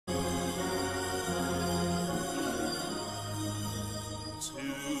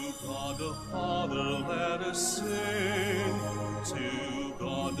To God the Father let us sing, to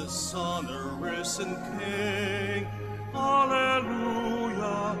God the Son, our risen King.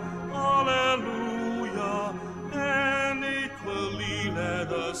 Alleluia, alleluia, and equally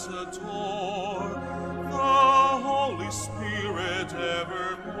let us adore the Holy Spirit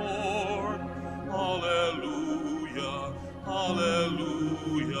evermore. Alleluia,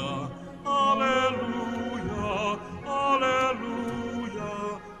 alleluia, alleluia, alleluia,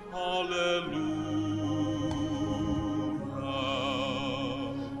 alleluia.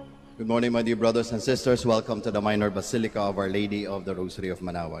 Good morning, my dear brothers and sisters. Welcome to the Minor Basilica of Our Lady of the Rosary of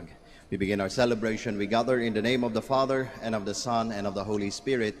Manaoag. We begin our celebration. We gather in the name of the Father, and of the Son, and of the Holy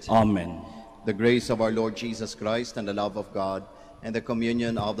Spirit. Amen. The grace of our Lord Jesus Christ, and the love of God, and the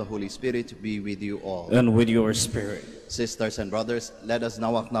communion of the Holy Spirit be with you all. And with your spirit. Sisters and brothers, let us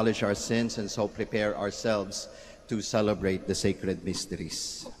now acknowledge our sins and so prepare ourselves to celebrate the sacred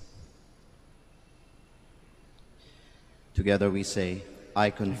mysteries. Together we say, I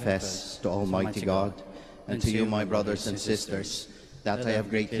confess to Almighty God and to you, my brothers and sisters, that I have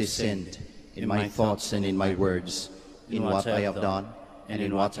greatly sinned in my thoughts and in my words, in what I have done and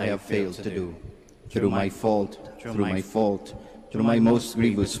in what I have failed to do, through my fault, through my most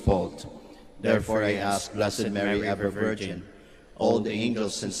grievous fault. Therefore I ask Blessed Mary, ever Virgin, all the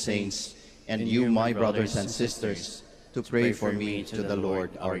angels and saints, and you, my brothers and sisters, to pray for me to the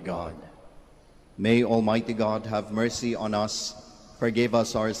Lord our God. May Almighty God have mercy on us, forgive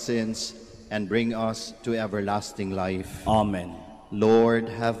us our sins, and bring us to everlasting life. Amen. Lord,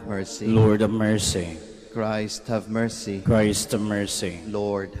 have mercy. Lord, have mercy. Christ, have mercy. Christ, have mercy.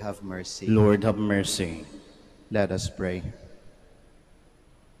 Lord, have mercy. Lord, have mercy. Let us pray.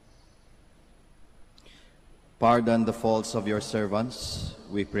 Pardon the faults of your servants,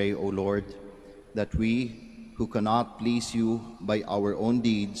 we pray, O Lord, that we, who cannot please you by our own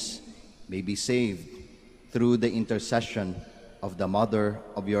deeds, may be saved through the intercession of the Mother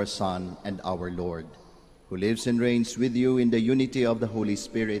of your Son and our Lord, who lives and reigns with you in the unity of the Holy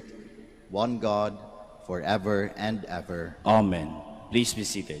Spirit, one God, forever and ever. Amen. Please be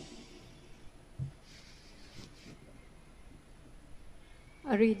seated.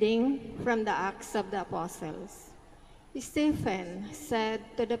 A reading from the Acts of the Apostles. Stephen said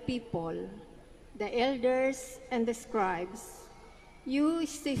to the people, the elders and the scribes, you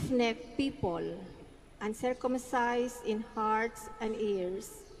stiff-necked people, uncircumcised in hearts and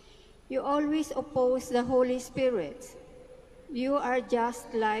ears, you always oppose the Holy Spirit. You are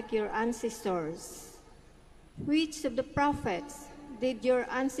just like your ancestors. Which of the prophets did your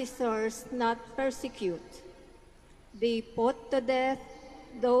ancestors not persecute? They put to death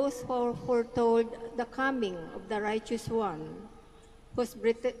those who foretold the coming of the righteous one, whose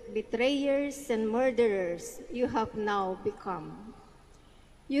betrayers and murderers you have now become.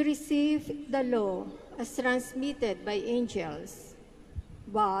 You received the law as transmitted by angels,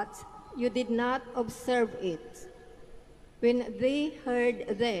 but you did not observe it. When they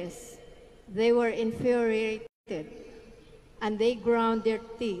heard this, they were infuriated, and they ground their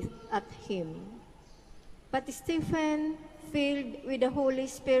teeth at him. But Stephen, filled with the Holy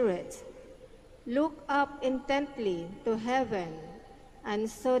Spirit, looked up intently to heaven and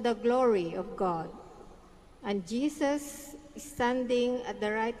saw the glory of God, and Jesus standing at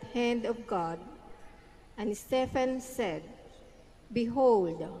the right hand of God. And Stephen said,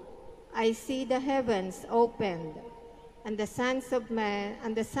 behold, I see the heavens opened, and the Son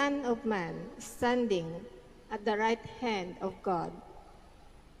of Man standing at the right hand of God.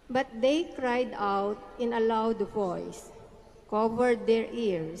 But they cried out in a loud voice, covered their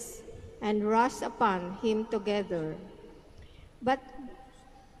ears, and rushed upon him together. But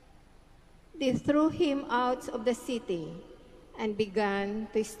they threw him out of the city and began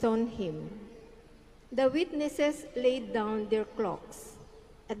to stone him. The witnesses laid down their cloaks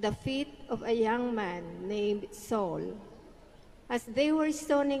at the feet of a young man named Saul. As they were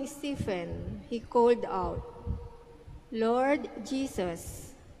stoning Stephen, he called out, Lord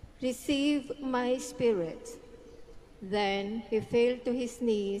Jesus, receive my spirit. Then he fell to his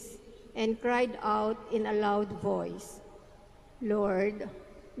knees and cried out in a loud voice, Lord,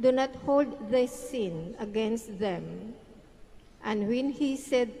 do not hold this sin against them. And when he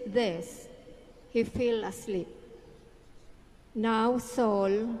said this, he fell asleep. Now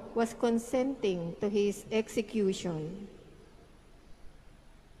Saul was consenting to his execution.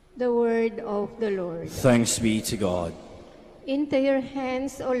 The word of the Lord. Thanks be to God. Into your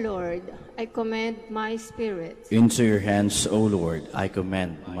hands, O Lord, I commend my spirit. Into your hands, O Lord, I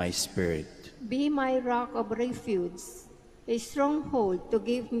commend my spirit. Be my rock of refuge, a stronghold to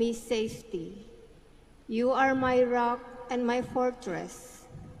give me safety. You are my rock and my fortress.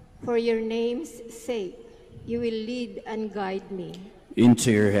 For your name's sake, you will lead and guide me.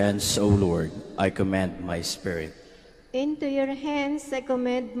 Into your hands, O Lord, I commend my spirit. Into your hands I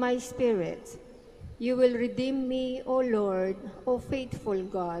commend my spirit. You will redeem me, O Lord, O faithful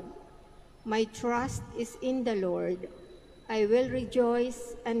God. My trust is in the Lord. I will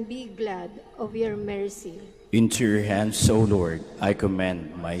rejoice and be glad of your mercy. Into your hands, O Lord, I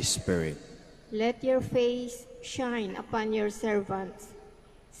commend my spirit. Let your face shine upon your servants.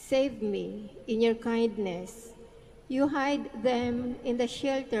 Save me in your kindness. You hide them in the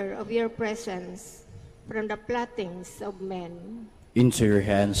shelter of your presence from the plottings of men. Into your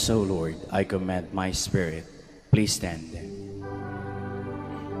hands, O Lord, I commend my spirit. Please stand.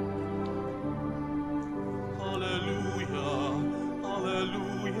 Hallelujah,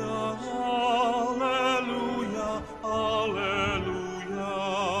 hallelujah, hallelujah, hallelujah.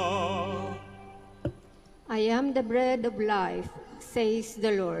 I am the bread of life, says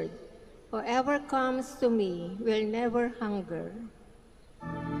the Lord. Whoever comes to me will never hunger.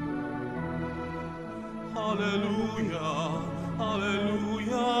 Hallelujah,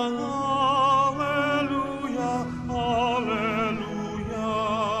 hallelujah, hallelujah, hallelujah.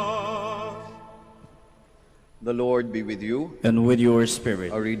 The Lord be with you. And with your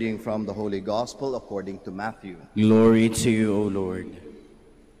spirit. A reading from the Holy Gospel according to Matthew. Glory to you, O Lord.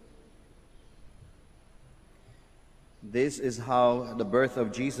 This is how the birth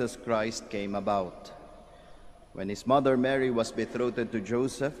of Jesus Christ came about. When his mother Mary was betrothed to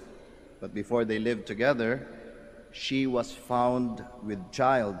Joseph, but before they lived together, she was found with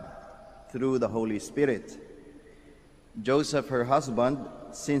child through the Holy Spirit. Joseph, her husband,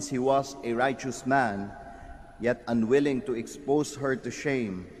 since he was a righteous man, yet unwilling to expose her to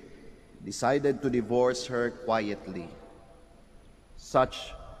shame, decided to divorce her quietly.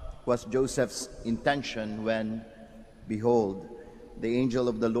 Such was Joseph's intention when, behold, the angel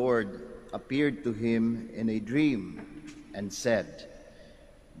of the Lord appeared to him in a dream and said,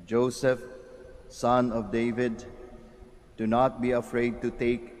 Joseph, son of David, do not be afraid to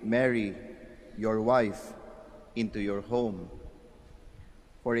take Mary, your wife, into your home.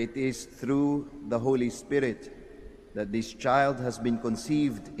 For it is through the Holy Spirit that this child has been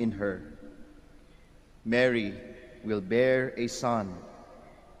conceived in her. Mary will bear a son,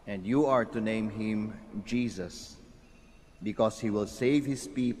 and you are to name him Jesus, because he will save his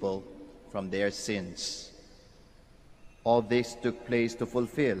people from their sins. All this took place to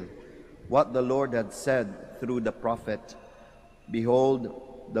fulfill what the Lord had said through the prophet, Behold,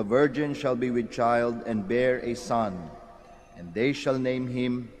 the virgin shall be with child and bear a son, and they shall name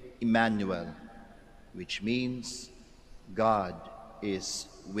him Emmanuel, which means God is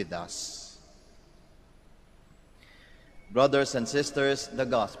with us. Brothers and sisters, the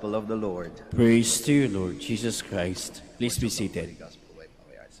Gospel of the Lord. Praise to you, Lord Jesus Christ. Please be seated.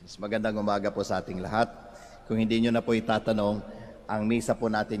 Magandang umaga po sa ating lahat. Kung hindi nyo na po itatanong, ang misa po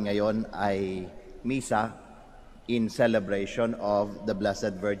natin ngayon ay misa in celebration of the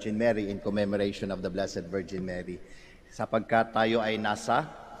Blessed Virgin Mary, in commemoration of the Blessed Virgin Mary. Sapagkat tayo ay nasa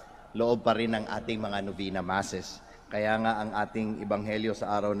loob pa rin ng ating mga novena masses. Kaya nga ang ating ebanghelyo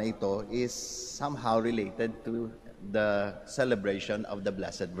sa araw na ito is somehow related to the celebration of the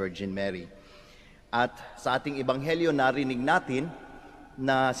Blessed Virgin Mary. At sa ating ebanghelyo narinig natin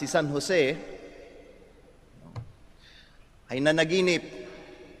na si San Jose ay nanaginip.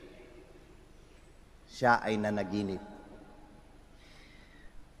 Siya ay nanaginip.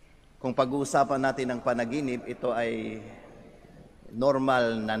 Kung pag-uusapan natin ang panaginip, ito ay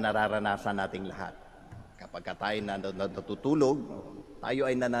normal na nararanasan nating lahat. Kapag tayo natutulog, tayo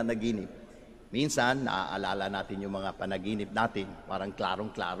ay nananaginip. Minsan, naaalala natin yung mga panaginip natin. Parang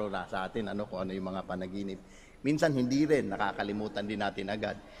klarong-klaro na sa atin kung ano yung mga panaginip. Minsan, hindi rin. Nakakalimutan din natin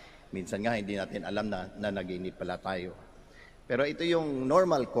agad. Minsan nga, hindi natin alam na nanaginip pala tayo. Pero ito yung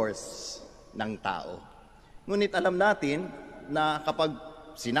normal course ng tao. Ngunit alam natin na kapag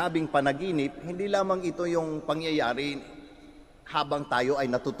sinabing panaginip, hindi lamang ito yung pangyayari habang tayo ay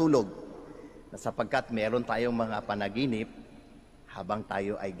natutulog. Sapagkat meron tayong mga panaginip habang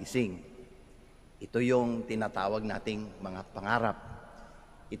tayo ay gising. Ito yung tinatawag nating mga pangarap.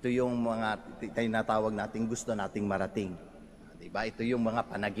 Ito yung mga tinatawag nating gusto nating marating. Diba? Ito yung mga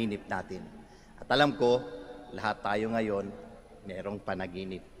panaginip natin. At alam ko, lahat tayo ngayon, merong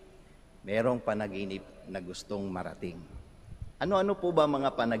panaginip. Merong panaginip na gustong marating. Ano-ano po ba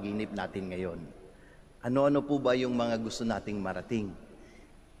mga panaginip natin ngayon? Ano-ano po ba yung mga gusto nating marating?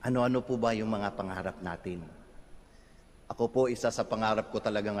 Ano-ano po ba yung mga pangarap natin? Ako po, isa sa pangarap ko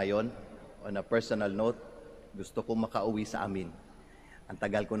talaga ngayon, on a personal note, gusto ko makauwi sa amin. Ang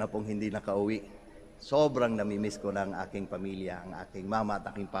tagal ko na pong hindi nakauwi. sobrang namimiss ko ng aking pamilya, ang aking mama at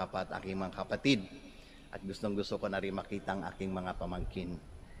aking papa at aking mga kapatid. At gustong-gusto ko na rin makita ang aking mga pamangkin.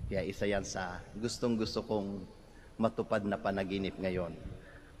 Kaya isa yan sa gustong-gusto kong matupad na panaginip ngayon.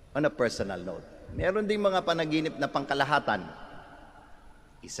 On a personal note, meron ding mga panaginip na pangkalahatan.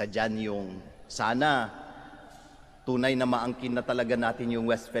 Isa dyan yung sana tunay na maangkin na talaga natin yung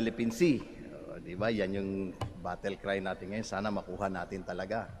West Philippine Sea. Di ba? Yan yung battle cry natin ngayon. Sana makuha natin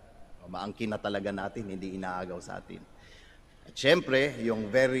talaga. Maangkin na talaga natin, hindi inaagaw sa atin. At syempre, yung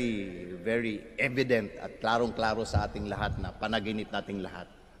very, very evident at klarong-klaro sa ating lahat na panaginip nating lahat.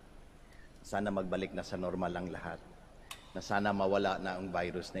 Sana magbalik na sa normal ang lahat. Na sana mawala na ang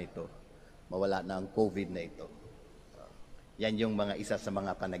virus na ito. Mawala na ang COVID na ito. Yan yung mga isa sa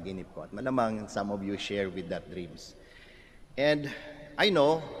mga panaginip ko. At malamang some of you share with that dreams. And I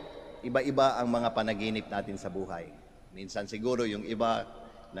know, iba-iba ang mga panaginip natin sa buhay. Minsan siguro yung iba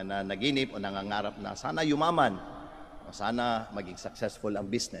na nanaginip o nangangarap na sana yumaman o sana maging successful ang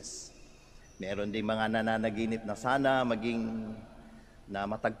business. Meron din mga nananaginip na sana na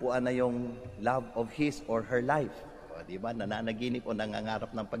matagpuan na yung love of his or her life. O, di ba? Nananaginip o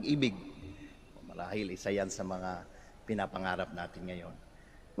nangangarap ng pag-ibig. O, marahil isa yan sa mga pinapangarap natin ngayon.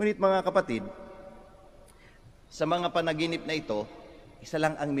 Ngunit mga kapatid, sa mga panaginip na ito, isa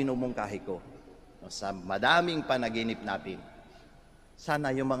lang ang minumungkahi ko. Sa madaming panaginip natin,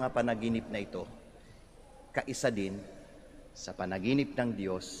 sana yung mga panaginip na ito, kaisa din sa panaginip ng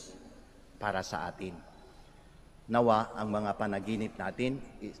Diyos para sa atin. Nawa ang mga panaginip natin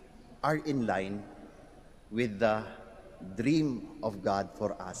are in line with the dream of God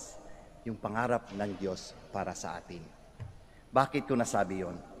for us, yung pangarap ng Diyos para sa atin. Bakit ko nasabi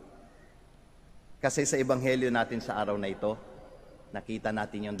yon? Kasi sa ebanghelyo natin sa araw na ito, nakita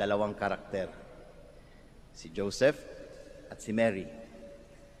natin yung dalawang karakter, si Joseph at si Mary.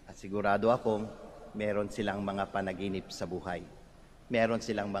 At sigurado akong meron silang mga panaginip sa buhay. Meron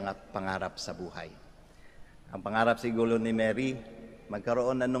silang mga pangarap sa buhay. Ang pangarap siguro ni Mary,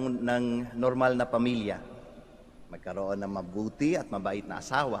 magkaroon ng normal na pamilya. Magkaroon ng mabuti at mabait na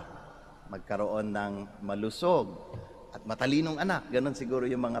asawa. Magkaroon ng malusog at matalinong anak. Ganon siguro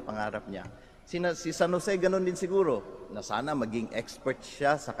yung mga pangarap niya. Si San Jose, ganon din siguro, na sana maging expert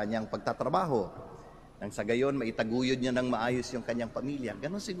siya sa kanyang pagtatrabaho. Nang sa gayon, maitaguyod niya ng maayos yung kanyang pamilya.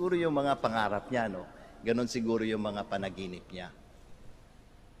 Ganon siguro yung mga pangarap niya, no? Ganon siguro yung mga panaginip niya.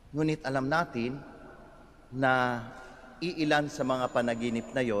 Ngunit alam natin na iilan sa mga panaginip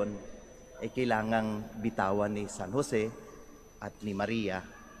na yon ay kailangang bitawan ni San Jose at ni Maria.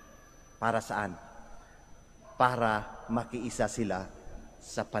 Para saan? Para makiisa sila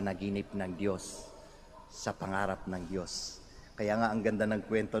sa panaginip ng Diyos, sa pangarap ng Diyos. Kaya nga ang ganda ng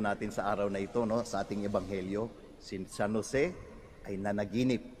kwento natin sa araw na ito, no, sa ating ebanghelyo, si San Jose ay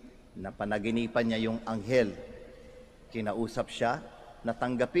nanaginip, na panaginipan niya yung anghel. Kinausap siya,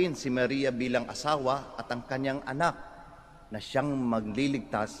 natanggapin si Maria bilang asawa at ang kanyang anak na siyang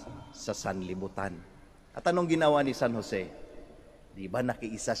magliligtas sa sanlibutan. At anong ginawa ni San Jose? Di ba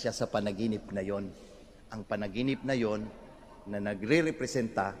nakiisa siya sa panaginip na yon? Ang panaginip na yon na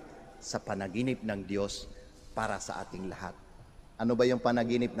nagre-representa sa panaginip ng Diyos para sa ating lahat. Ano ba yung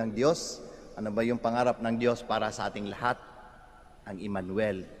panaginip ng Diyos? Ano ba yung pangarap ng Diyos para sa ating lahat? Ang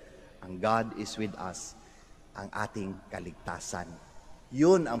Emmanuel, ang God is with us, ang ating kaligtasan.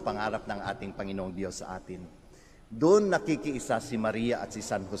 Yun ang pangarap ng ating Panginoong Diyos sa atin. Doon nakikiisa si Maria at si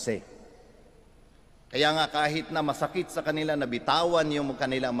San Jose. Kaya nga kahit na masakit sa kanila na bitawan yung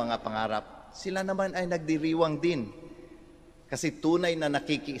kanilang mga pangarap, sila naman ay nagdiriwang din. Kasi tunay na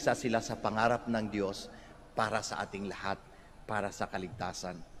nakikiisa sila sa pangarap ng Diyos para sa ating lahat, para sa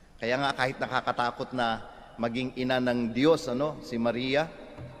kaligtasan. Kaya nga kahit nakakatakot na maging ina ng Diyos, si Maria,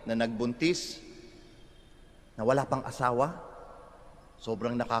 na nagbuntis, na wala pang asawa,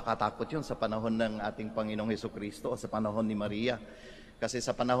 sobrang nakakatakot yun sa panahon ng ating Panginoong Hesukristo o sa panahon ni Maria. Kasi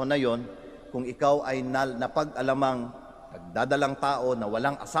sa panahon na yon, kung ikaw ay napag-alamang nagdadalang tao na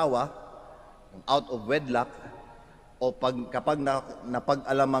walang asawa, out of wedlock, o kapag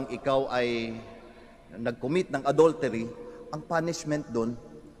napag-alamang ikaw ay nag-commit ng adultery, ang punishment doon,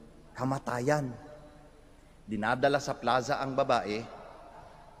 kamatayan. Dinadala sa plaza ang babae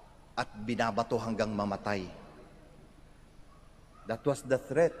at binabato hanggang mamatay. That was the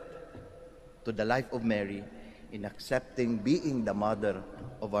threat to the life of Mary in accepting being the mother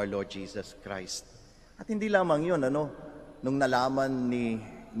of our Lord Jesus Christ. At hindi lamang yun, nung nalaman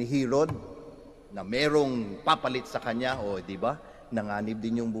ni Herod na merong papalit sa kanya, di ba, nanganib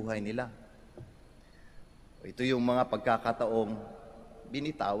din yung buhay nila. Ito yung mga pagkakataong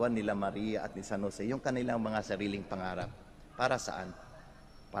binitawan nila Maria at ni San Jose, yung kanilang mga sariling pangarap. Para saan?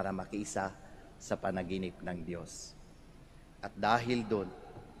 Para makiisa sa panaginip ng Diyos. At dahil doon,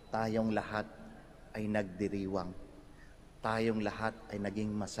 tayong lahat ay nagdiriwang. Tayong lahat ay naging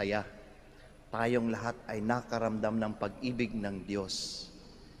masaya. Tayong lahat ay nakaramdam ng pag-ibig ng Diyos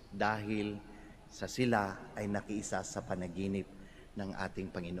dahil sa sila ay nakiisa sa panaginip ng ating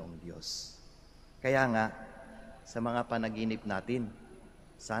Panginoong Diyos. Kaya nga, sa mga panaginip natin,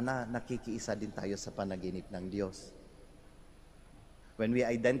 sana nakikiisa din tayo sa panaginip ng Diyos. When we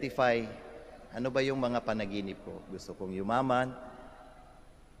identify, ano ba yung mga panaginip ko? Gusto kong yumaman,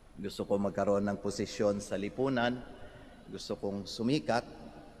 gusto kong magkaroon ng posisyon sa lipunan, gusto kong sumikat,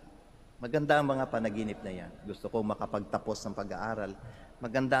 maganda ang mga panaginip na yan. Gusto kong makapagtapos ng pag-aaral,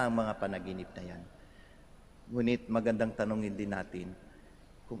 maganda ang mga panaginip na yan. Ngunit magandang tanongin din natin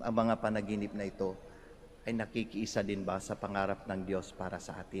kung ang mga panaginip na ito ay nakikiisa din ba sa pangarap ng Diyos para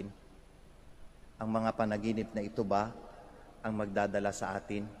sa atin? Ang mga panaginip na ito ba ang magdadala sa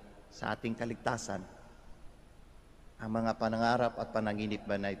atin, sa ating kaligtasan? Ang mga pangarap at panaginip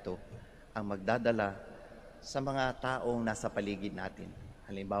ba na ito ang magdadala sa mga taong nasa paligid natin?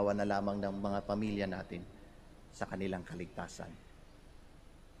 Halimbawa na lamang ng mga pamilya natin sa kanilang kaligtasan.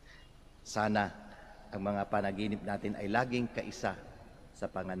 Sana ang mga panaginip natin ay laging kaisa sa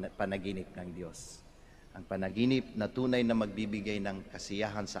panaginip ng Diyos. Ang panaginip na tunay na magbibigay ng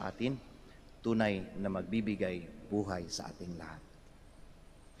kasiyahan sa atin, tunay na magbibigay buhay sa ating lahat.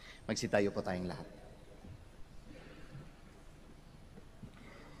 Magsitayo po tayong lahat.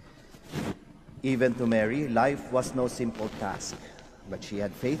 Even to Mary, life was no simple task, but she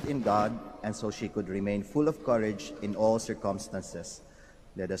had faith in God, and so she could remain full of courage in all circumstances.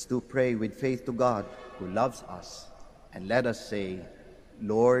 Let us do pray with faith to God, who loves us, and let us say,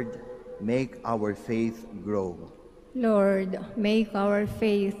 Lord, make our faith grow. Lord, make our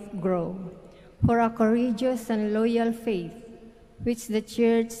faith grow. For a courageous and loyal faith, which the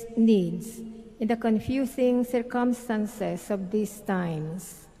Church needs in the confusing circumstances of these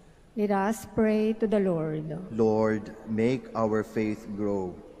times, let us pray to the Lord. Lord, make our faith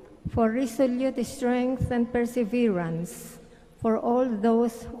grow. For resolute strength and perseverance, for all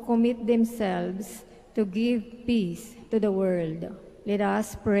those who commit themselves to give peace to the world, let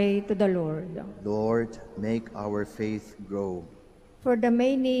us pray to the Lord. Lord, make our faith grow. For the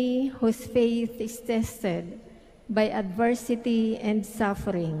many whose faith is tested by adversity and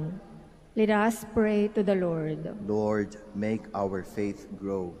suffering, let us pray to the Lord. Lord, make our faith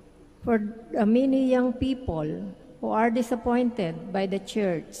grow. For the many young people who are disappointed by the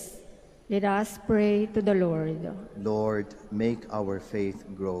Church, let us pray to the Lord. Lord, make our faith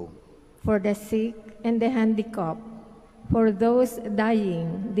grow. For the sick and the handicapped, for those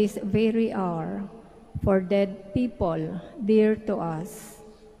dying this very hour, for dead people dear to us,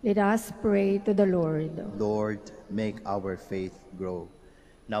 let us pray to the Lord. Lord, make our faith grow.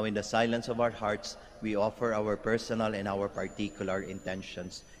 Now in the silence of our hearts, we offer our personal and our particular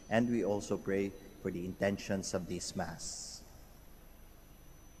intentions, and we also pray for the intentions of this Mass.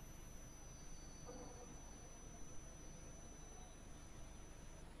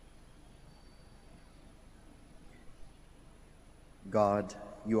 God,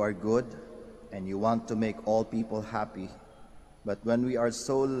 you are good, and you want to make all people happy. But when we are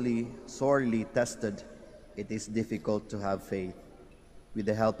sorely tested, it is difficult to have faith. With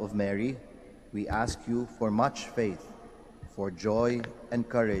the help of Mary, we ask you for much faith, for joy and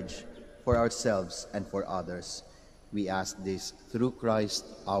courage for ourselves and for others. We ask this through Christ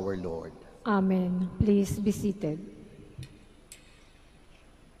our Lord. Amen. Please be seated.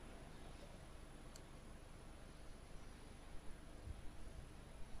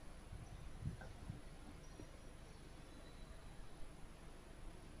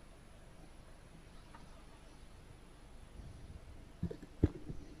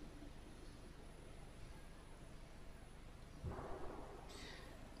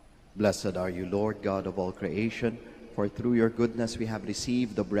 Blessed are you, Lord God of all creation, for through your goodness we have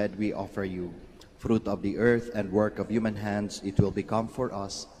received the bread we offer you. Fruit of the earth and work of human hands, it will become for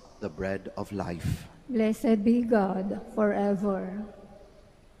us the bread of life. Blessed be God forever.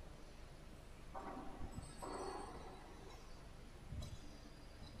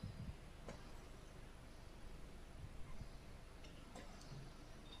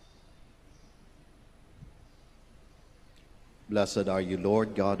 Blessed are you,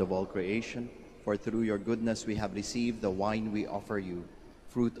 Lord God of all creation, for through your goodness we have received the wine we offer you.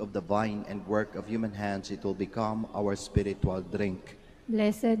 Fruit of the vine and work of human hands, it will become our spiritual drink.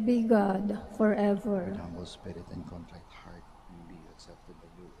 Blessed be God forever. With humble spirit and contrite heart, be accepted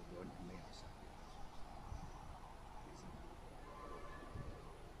by you, O Lord, and may our sacrifice.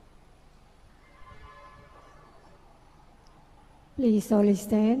 Please all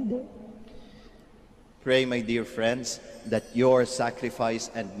stand. Pray, my dear friends, that your sacrifice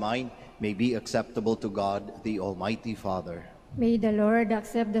and mine may be acceptable to God, the Almighty Father. May the Lord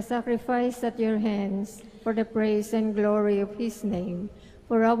accept the sacrifice at your hands for the praise and glory of his name,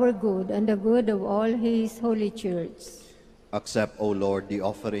 for our good and the good of all his holy church. Accept, O Lord, the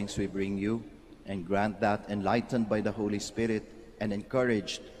offerings we bring you, and grant that, enlightened by the Holy Spirit and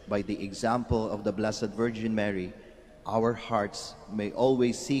encouraged by the example of the Blessed Virgin Mary, our hearts may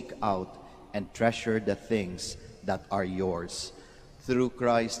always seek out and treasure the things that are yours. Through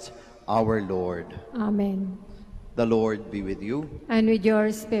Christ our Lord. Amen. The Lord be with you. And with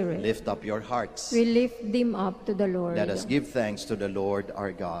your spirit. Lift up your hearts. We lift them up to the Lord. Let us give thanks to the Lord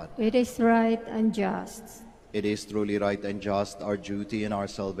our God. It is right and just. It is truly right and just, our duty and our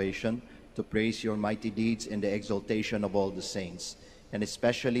salvation, to praise your mighty deeds in the exaltation of all the saints, and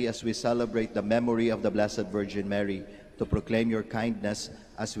especially as we celebrate the memory of the Blessed Virgin Mary, to proclaim your kindness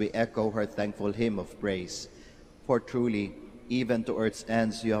as we echo her thankful hymn of praise. For truly, even to earth's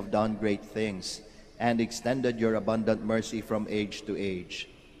ends you have done great things, and extended your abundant mercy from age to age.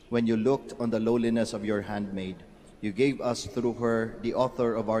 When you looked on the lowliness of your handmaid, you gave us through her the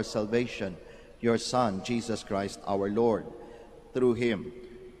author of our salvation, your Son, Jesus Christ our Lord. Through him,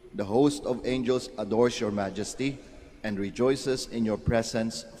 the host of angels adores your majesty and rejoices in your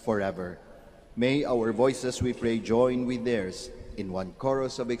presence forever. May our voices, we pray, join with theirs in one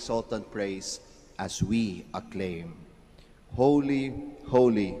chorus of exultant praise as we acclaim. Holy,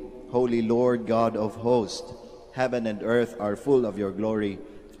 holy, holy Lord God of hosts, heaven and earth are full of your glory.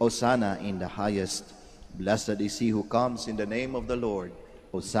 Hosanna in the highest. Blessed is he who comes in the name of the Lord.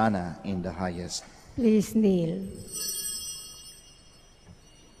 Hosanna in the highest. Please kneel.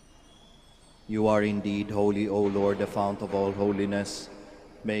 You are indeed holy, O Lord, the fount of all holiness.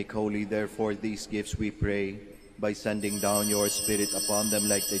 Make holy, therefore, these gifts, we pray, by sending down your Spirit upon them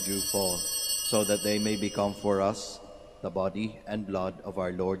like the dew fall, so that they may become for us the body and blood of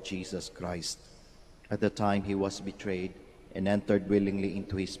our Lord Jesus Christ. At the time he was betrayed and entered willingly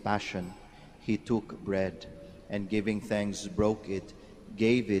into his passion, he took bread, and giving thanks, broke it,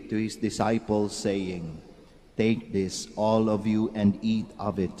 gave it to his disciples, saying, "Take this, all of you, and eat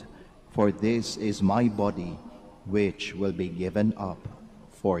of it, for this is my body, which will be given up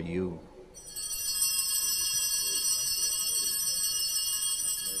for you."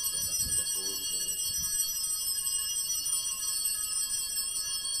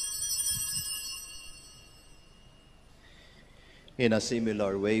 In a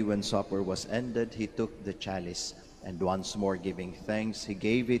similar way, when supper was ended, he took the chalice, and once more giving thanks, he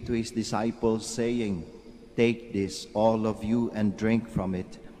gave it to his disciples, saying, "Take this, all of you, and drink from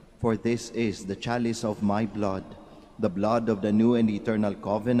it, for this is the chalice of my blood, the blood of the new and eternal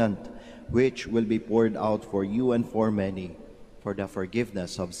covenant, which will be poured out for you and for many, for the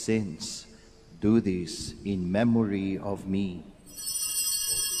forgiveness of sins. Do this in memory of me."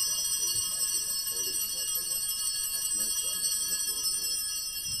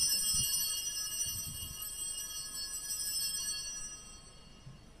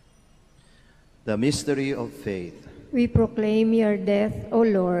 The mystery of faith. We proclaim your death, O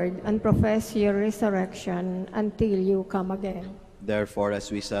Lord, and profess your resurrection until you come again. Therefore,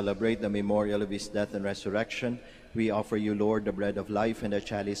 as we celebrate the memorial of his death and resurrection, we offer you, Lord, the bread of life and the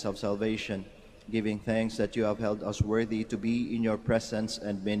chalice of salvation, giving thanks that you have held us worthy to be in your presence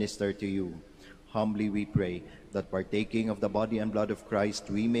and minister to you. Humbly we pray that, partaking of the body and blood of Christ,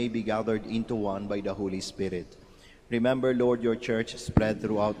 we may be gathered into one by the Holy Spirit. Remember, Lord, your church spread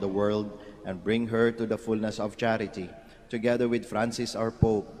throughout the world, and bring her to the fullness of charity, together with Francis our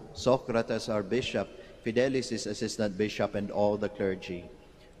Pope, Socrates our Bishop, Fidelis his Assistant Bishop, and all the clergy.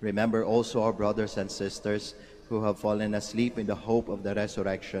 Remember also our brothers and sisters who have fallen asleep in the hope of the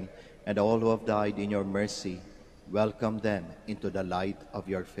resurrection, and all who have died in your mercy. Welcome them into the light of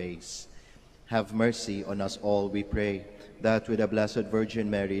your face. Have mercy on us all, we pray, that with the Blessed Virgin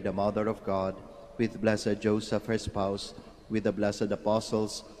Mary, the Mother of God, with Blessed Joseph, her spouse, with the blessed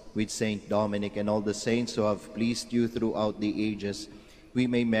apostles, with Saint Dominic and all the saints who have pleased you throughout the ages, we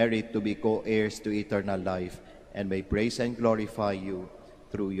may merit to be co-heirs to eternal life, and may praise and glorify you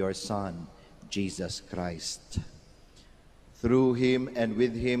through your Son, Jesus Christ. Through him, and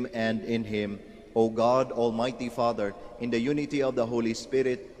with him, and in him, O God, Almighty Father, in the unity of the Holy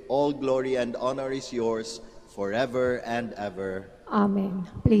Spirit, all glory and honor is yours forever and ever. Amen.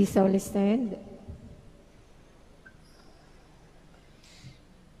 Please all stand.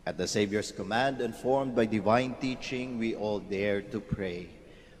 At the Savior's command, and formed by divine teaching, we all dare to pray.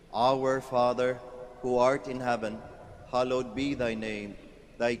 Our Father, who art in heaven, hallowed be thy name.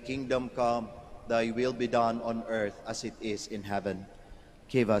 Thy kingdom come, thy will be done on earth as it is in heaven.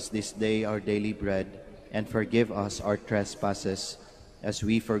 Give us this day our daily bread, and forgive us our trespasses, as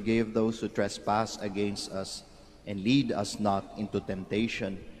we forgive those who trespass against us. And lead us not into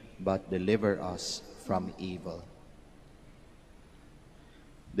temptation, but deliver us from evil.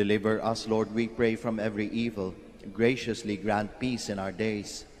 Deliver us, Lord, we pray, from every evil. Graciously grant peace in our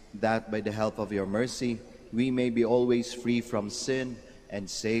days, that by the help of your mercy we may be always free from sin and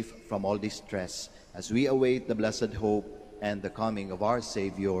safe from all distress, as we await the blessed hope and the coming of our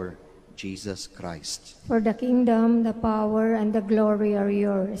Savior, Jesus Christ. For the kingdom, the power, and the glory are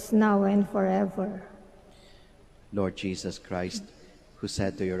yours, now and forever. Lord Jesus Christ, who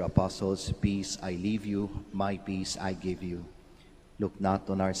said to your apostles, "Peace I leave you, my peace I give you," look not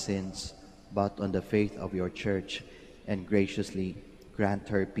on our sins, but on the faith of your Church, and graciously grant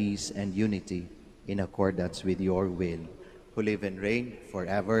her peace and unity in accordance with your will, who live and reign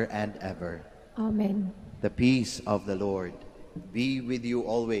forever and ever. Amen. The peace of the Lord be with you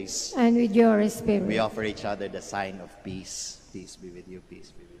always. And with your spirit. We offer each other the sign of peace. Peace be with you,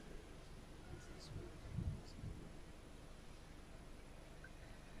 peace be with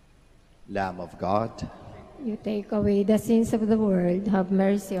you. Lamb of God, You take away the sins of the world, have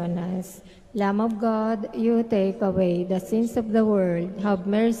mercy on us. Lamb of God, you take away the sins of the world, have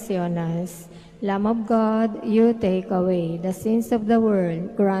mercy on us. Lamb of God, you take away the sins of the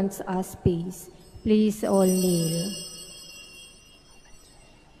world, grant us peace. Please all kneel.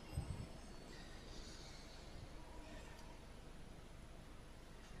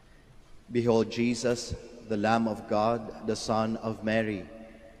 behold Jesus, the Lamb of God, the Son of Mary.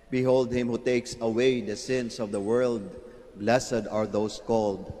 Behold him who takes away the sins of the world. Blessed are those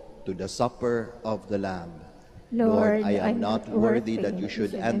called to the supper of the Lamb. Lord, I am not worthy that you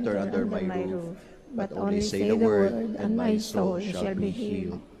should enter under my roof, but only say the word, and my soul shall be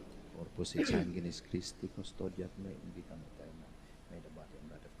healed. Corpus et sanguinis Christi, custodiat me in vitam aeterna. May the body and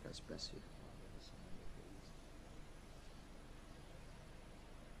blood of Christ bless you.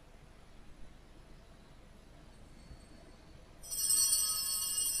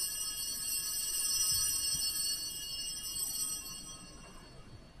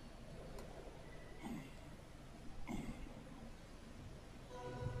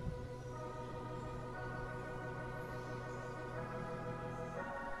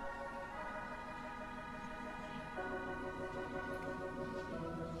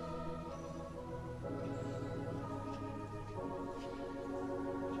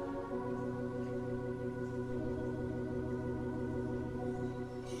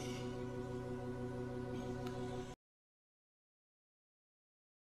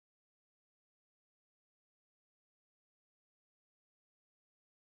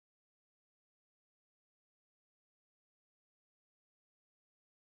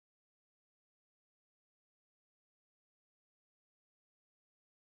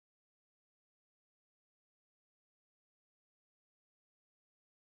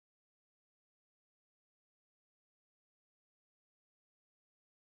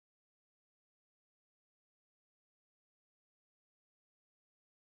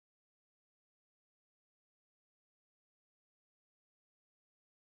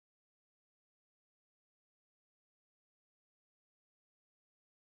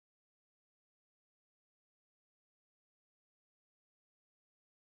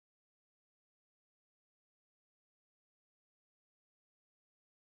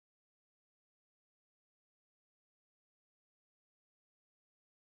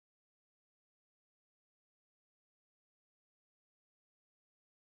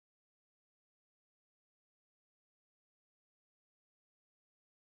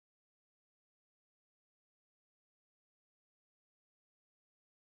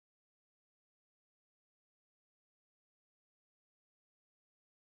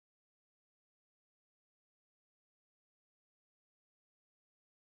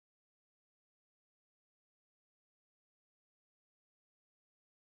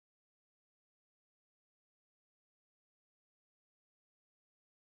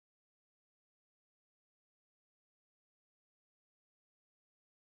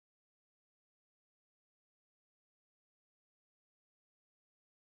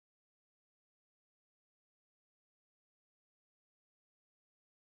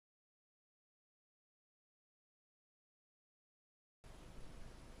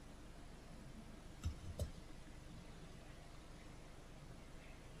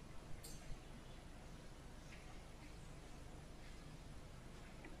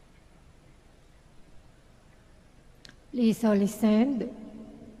 Please all stand.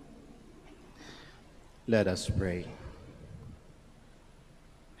 Let us pray.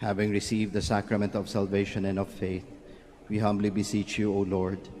 Having received the sacrament of salvation and of faith, we humbly beseech you, O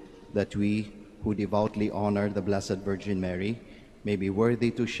Lord, that we, who devoutly honor the Blessed Virgin Mary, may be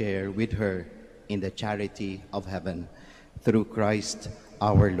worthy to share with her in the charity of heaven. Through Christ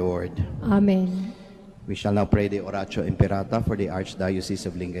our Lord. Amen. We shall now pray the Oratio Imperata for the Archdiocese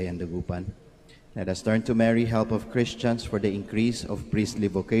of Lingay and Dagupan. Let us turn to Mary, help of Christians, for the increase of priestly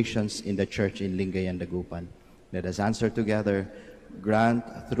vocations in the Church in Lingay and Dagupan. Let us answer together, grant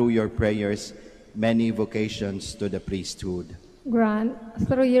through your prayers many vocations to the priesthood. Grant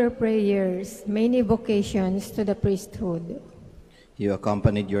through your prayers many vocations to the priesthood. You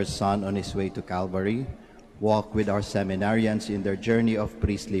accompanied your Son on his way to Calvary. Walk with our seminarians in their journey of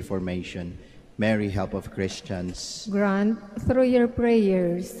priestly formation. Mary, help of Christians. Grant through your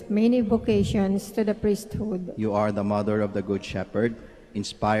prayers many vocations to the priesthood. You are the mother of the Good Shepherd.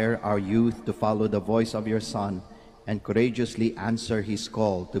 Inspire our youth to follow the voice of your Son and courageously answer his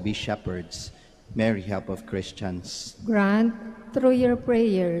call to be shepherds. Mary, help of Christians. Grant through your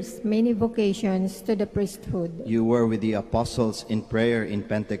prayers many vocations to the priesthood. You were with the apostles in prayer in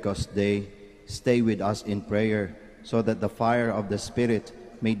Pentecost Day. Stay with us in prayer so that the fire of the Spirit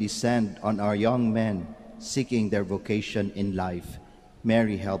may descend on our young men seeking their vocation in life.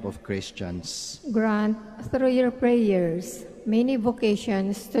 Mary, help of Christians. Grant through your prayers many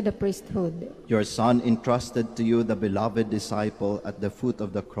vocations to the priesthood. Your Son entrusted to you the beloved disciple at the foot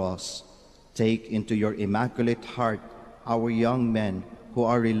of the cross. Take into your immaculate heart our young men who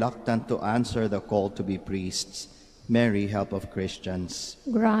are reluctant to answer the call to be priests. Mary, help of Christians.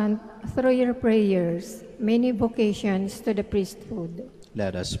 Grant through your prayers many vocations to the priesthood.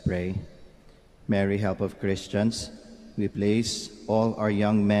 Let us pray. Mary, help of Christians, we place all our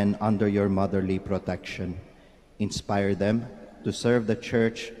young men under your motherly protection. Inspire them to serve the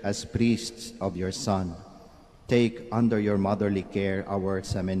Church as priests of your Son. Take under your motherly care our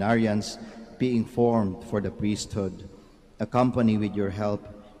seminarians being formed for the priesthood. Accompany with your help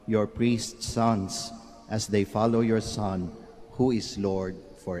your priest sons as they follow your Son, who is Lord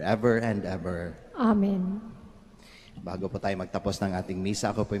forever and ever. Amen. Bago po tayo magtapos ng ating misa,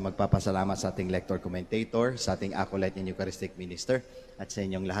 ako po'y magpapasalamat sa ating lector-commentator, sa ating acolyte and Eucharistic Minister, at sa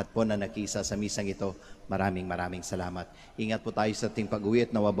inyong lahat po na nakisa sa misang ito. Maraming salamat. Ingat po tayo sa ating pag-uwi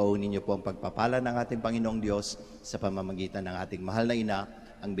at nawabaon ninyo po ang pagpapala ng ating Panginoong Diyos sa pamamagitan ng ating mahal na ina,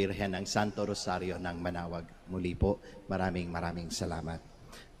 ang Birhen ng Santo Rosario ng Manaoag. Muli po, maraming salamat.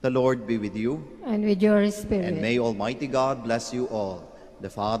 The Lord be with you. And with your spirit. And may Almighty God bless you all,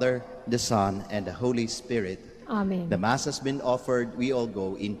 the Father, the Son, and the Holy Spirit. Amen. The Mass has been offered. We all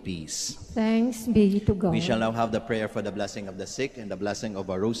go in peace. Thanks be to God. We shall now have the prayer for the blessing of the sick and the blessing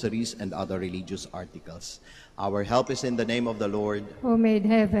of our rosaries and other religious articles. Our help is in the name of the Lord, who made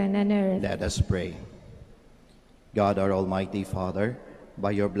heaven and earth. Let us pray. God, our Almighty Father,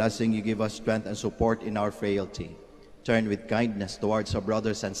 by your blessing you give us strength and support in our frailty. Turn with kindness towards our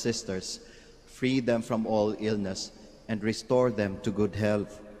brothers and sisters, free them from all illness, and restore them to good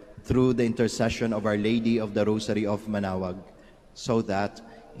health through the intercession of Our Lady of the Rosary of Manaoag, so that,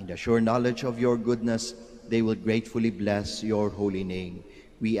 in the sure knowledge of your goodness, they will gratefully bless your holy name.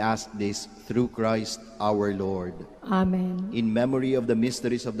 We ask this through Christ our Lord. Amen. In memory of the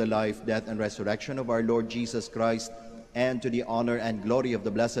mysteries of the life, death, and resurrection of our Lord Jesus Christ, and to the honor and glory of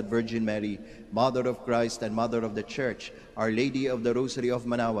the Blessed Virgin Mary, Mother of Christ and Mother of the Church, Our Lady of the Rosary of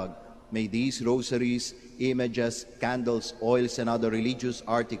Manaoag, may these rosaries, images, candles, oils, and other religious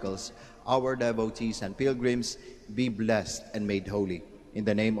articles, our devotees and pilgrims, be blessed and made holy. In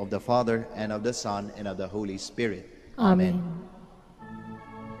the name of the Father, and of the Son, and of the Holy Spirit. Amen.